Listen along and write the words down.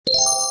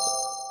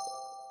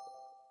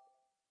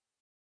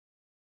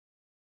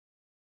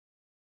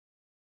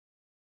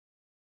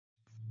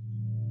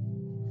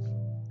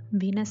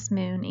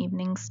Venus-Moon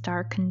Evening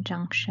Star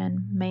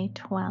Conjunction, May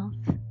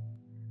 12th,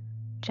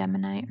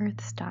 Gemini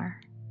Earth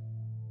Star,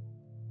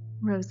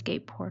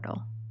 Rosegate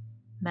Portal,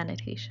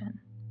 Meditation.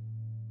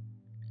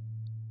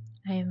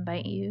 I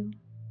invite you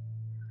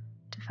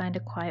to find a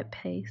quiet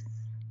place,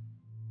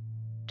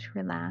 to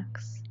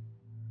relax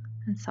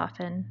and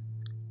soften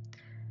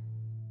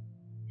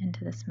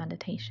into this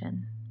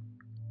meditation.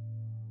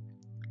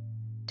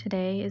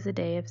 Today is a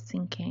day of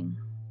sinking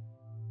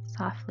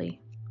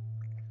softly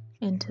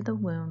into the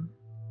womb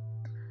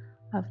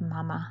of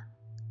Mama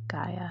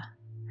Gaia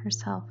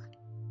herself,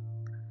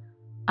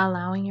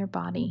 allowing your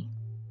body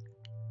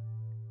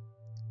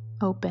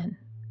open,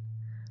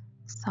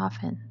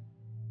 soften,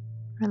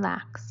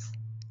 relax,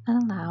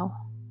 and allow.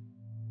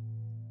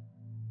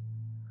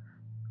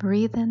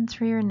 Breathe in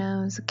through your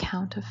nose, a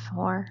count of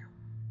 4.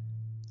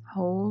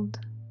 Hold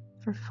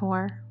for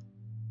 4.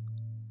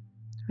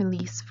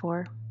 Release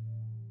 4.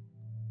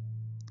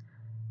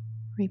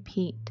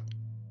 Repeat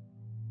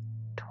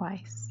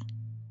twice.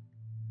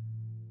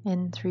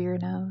 In through your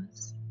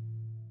nose.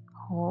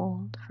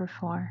 Hold for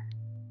 4.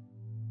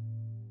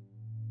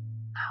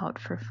 Out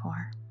for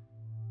 4.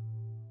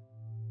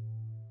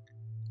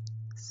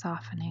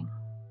 Softening,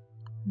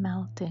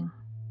 melting,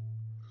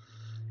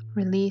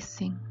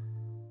 releasing,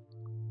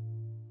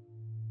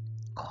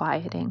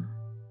 quieting,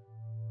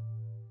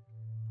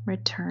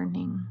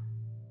 returning,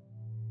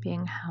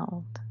 being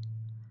held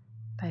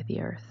by the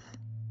earth.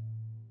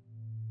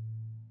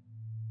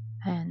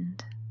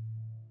 And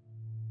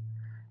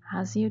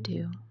as you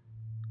do,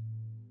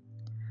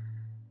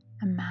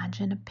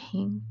 imagine a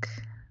pink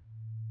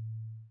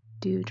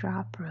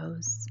dewdrop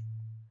rose,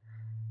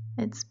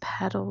 its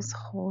petals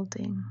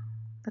holding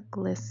the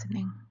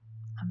glistening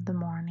of the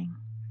morning.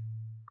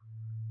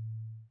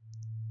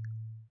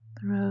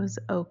 The rose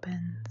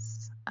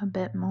opens a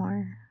bit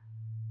more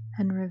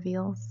and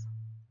reveals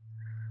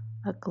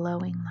a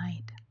glowing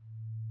light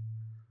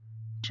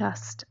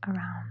just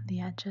around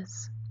the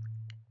edges.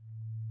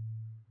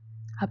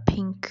 A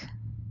pink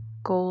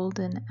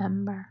golden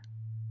ember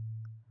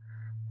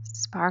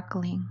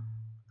sparkling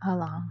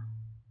along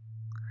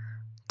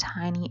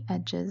tiny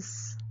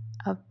edges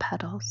of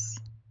petals.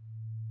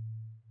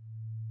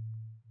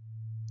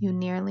 You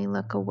nearly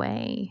look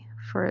away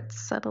for its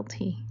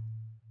subtlety,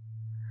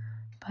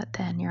 but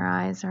then your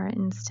eyes are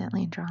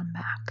instantly drawn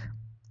back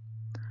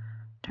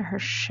to her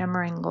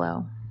shimmering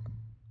glow.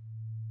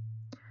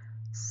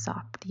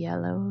 Soft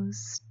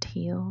yellows,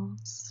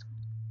 teals,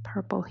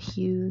 purple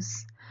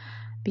hues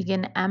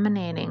begin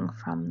emanating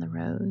from the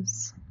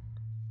rose,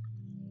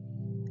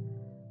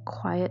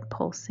 quiet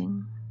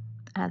pulsing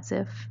as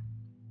if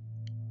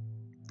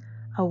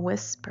a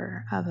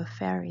whisper of a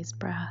fairy's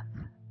breath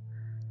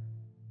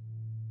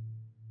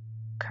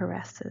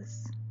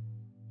caresses.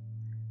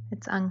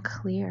 It's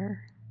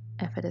unclear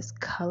if it is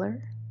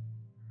color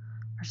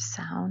or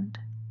sound.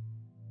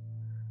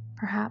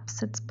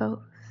 Perhaps it's both.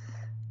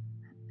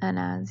 And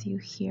as you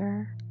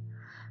hear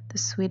the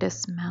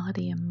sweetest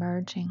melody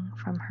emerging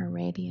from her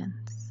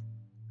radiance,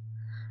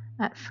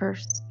 at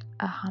first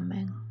a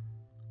humming,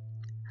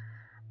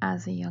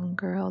 as a young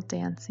girl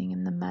dancing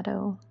in the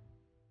meadow,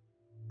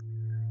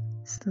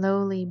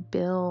 slowly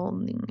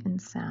building in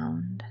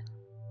sound,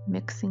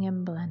 mixing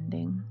and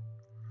blending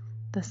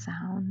the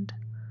sound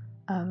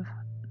of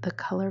the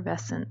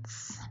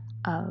colorvescence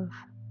of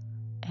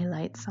a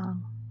light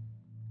song,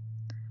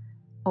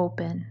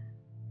 open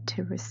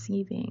to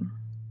receiving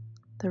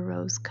the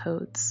rose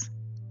codes.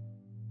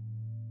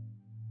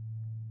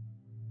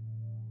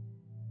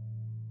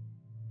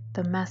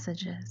 The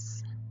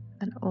messages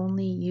that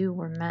only you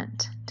were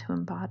meant to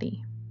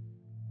embody.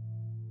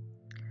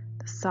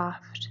 The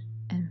soft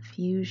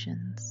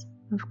infusions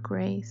of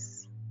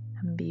grace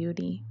and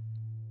beauty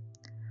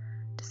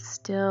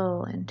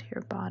distill into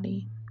your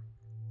body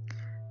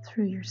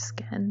through your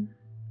skin,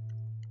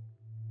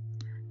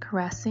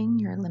 caressing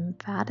your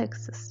lymphatic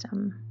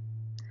system,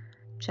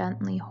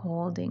 gently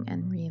holding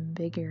and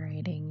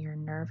reinvigorating your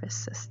nervous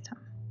system.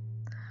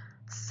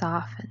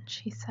 Soften,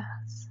 she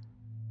says.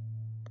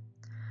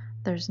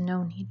 There's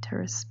no need to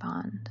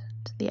respond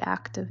to the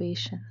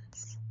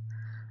activations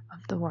of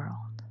the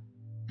world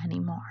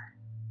anymore.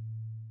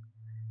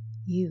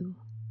 You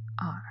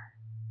are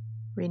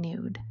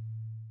renewed.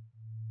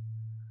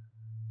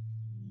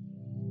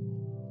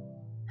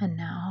 And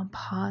now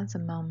pause a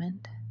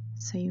moment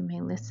so you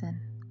may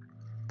listen,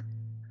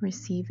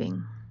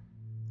 receiving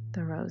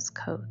the rose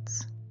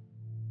codes.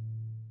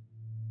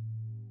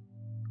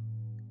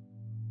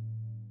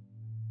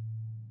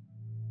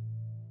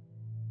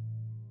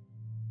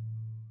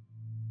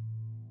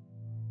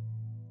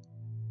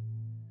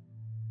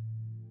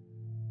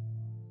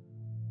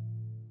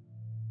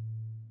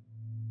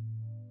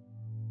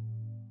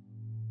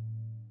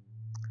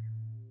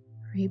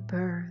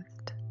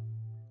 Rebirthed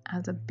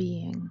as a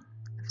being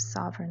of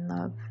sovereign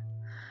love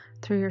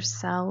through your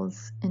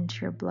cells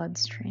into your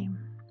bloodstream,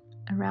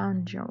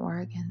 around your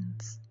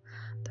organs,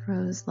 the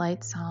rose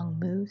light song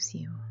moves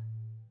you.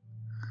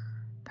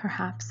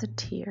 Perhaps a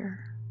tear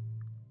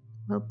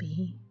will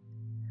be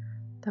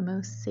the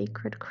most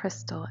sacred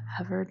crystal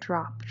ever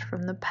dropped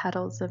from the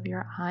petals of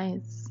your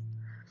eyes.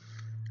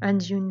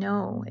 And you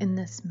know in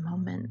this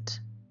moment,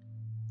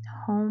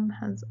 home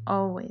has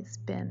always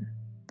been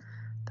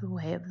the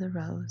way of the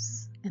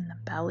rose in the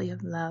belly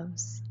of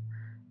love's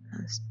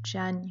most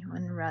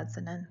genuine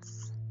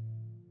resonance.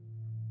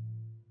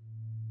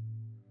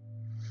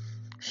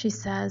 She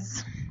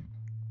says,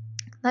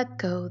 let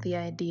go the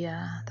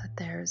idea that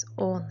there is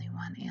only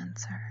one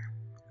answer.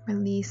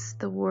 Release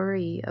the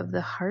worry of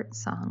the heart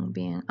song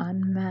being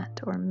unmet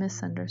or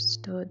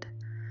misunderstood.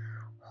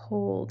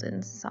 Hold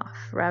in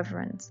soft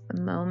reverence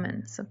the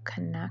moments of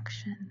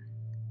connection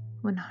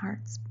when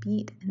hearts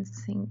beat in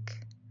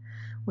sync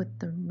with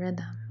the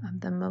rhythm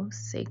of the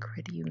most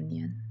sacred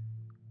union.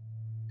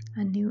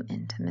 A new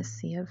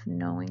intimacy of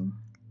knowing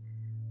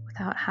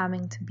without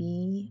having to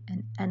be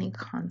in any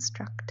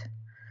construct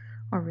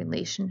or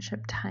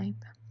relationship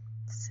type,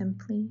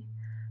 simply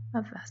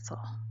a vessel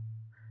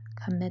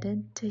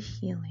committed to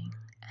healing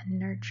and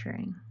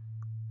nurturing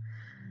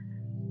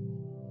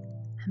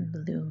and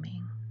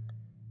blooming,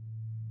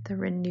 the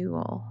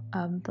renewal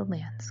of the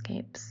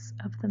landscapes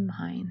of the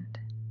mind,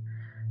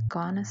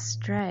 gone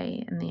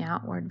astray in the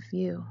outward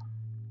view,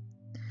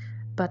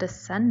 but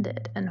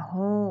ascended and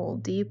whole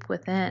deep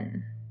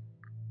within.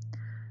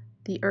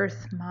 The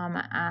Earth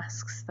Mama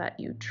asks that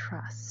you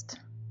trust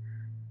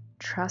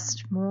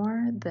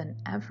more than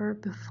ever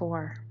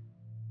before.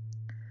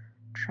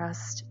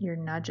 Trust your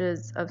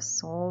nudges of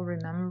soul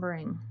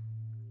remembering.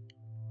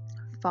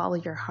 Follow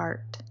your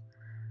heart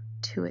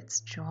to its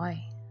joy,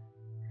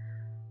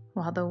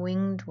 while the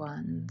winged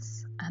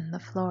ones and the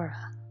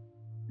flora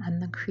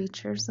and the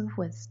creatures of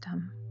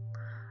wisdom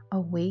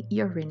await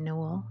your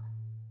renewal.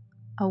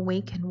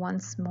 Awaken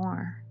once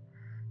more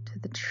to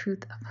the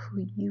truth of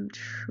who you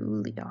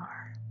truly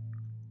are,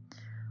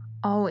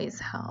 always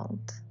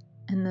held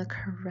in the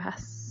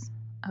caress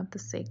of the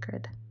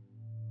sacred.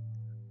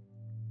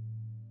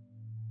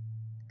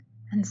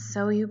 And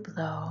so you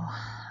blow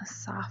a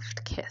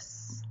soft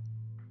kiss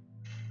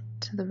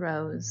to the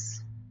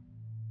rose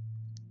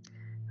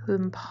who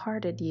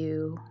imparted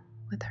you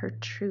with her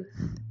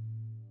truth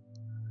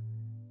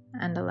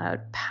and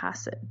allowed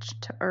passage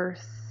to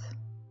earth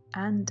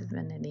and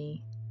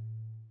divinity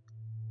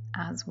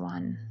as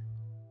one.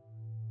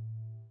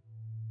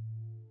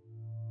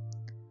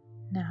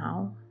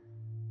 Now,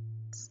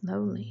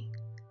 slowly,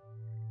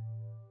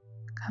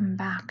 come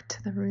back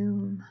to the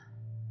room,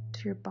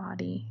 to your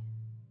body,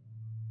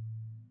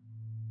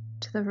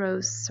 to the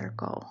rose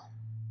circle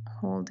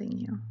holding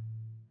you.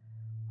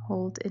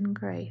 Hold in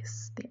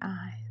grace the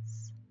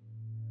eyes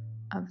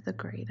of the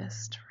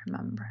greatest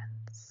remembrance.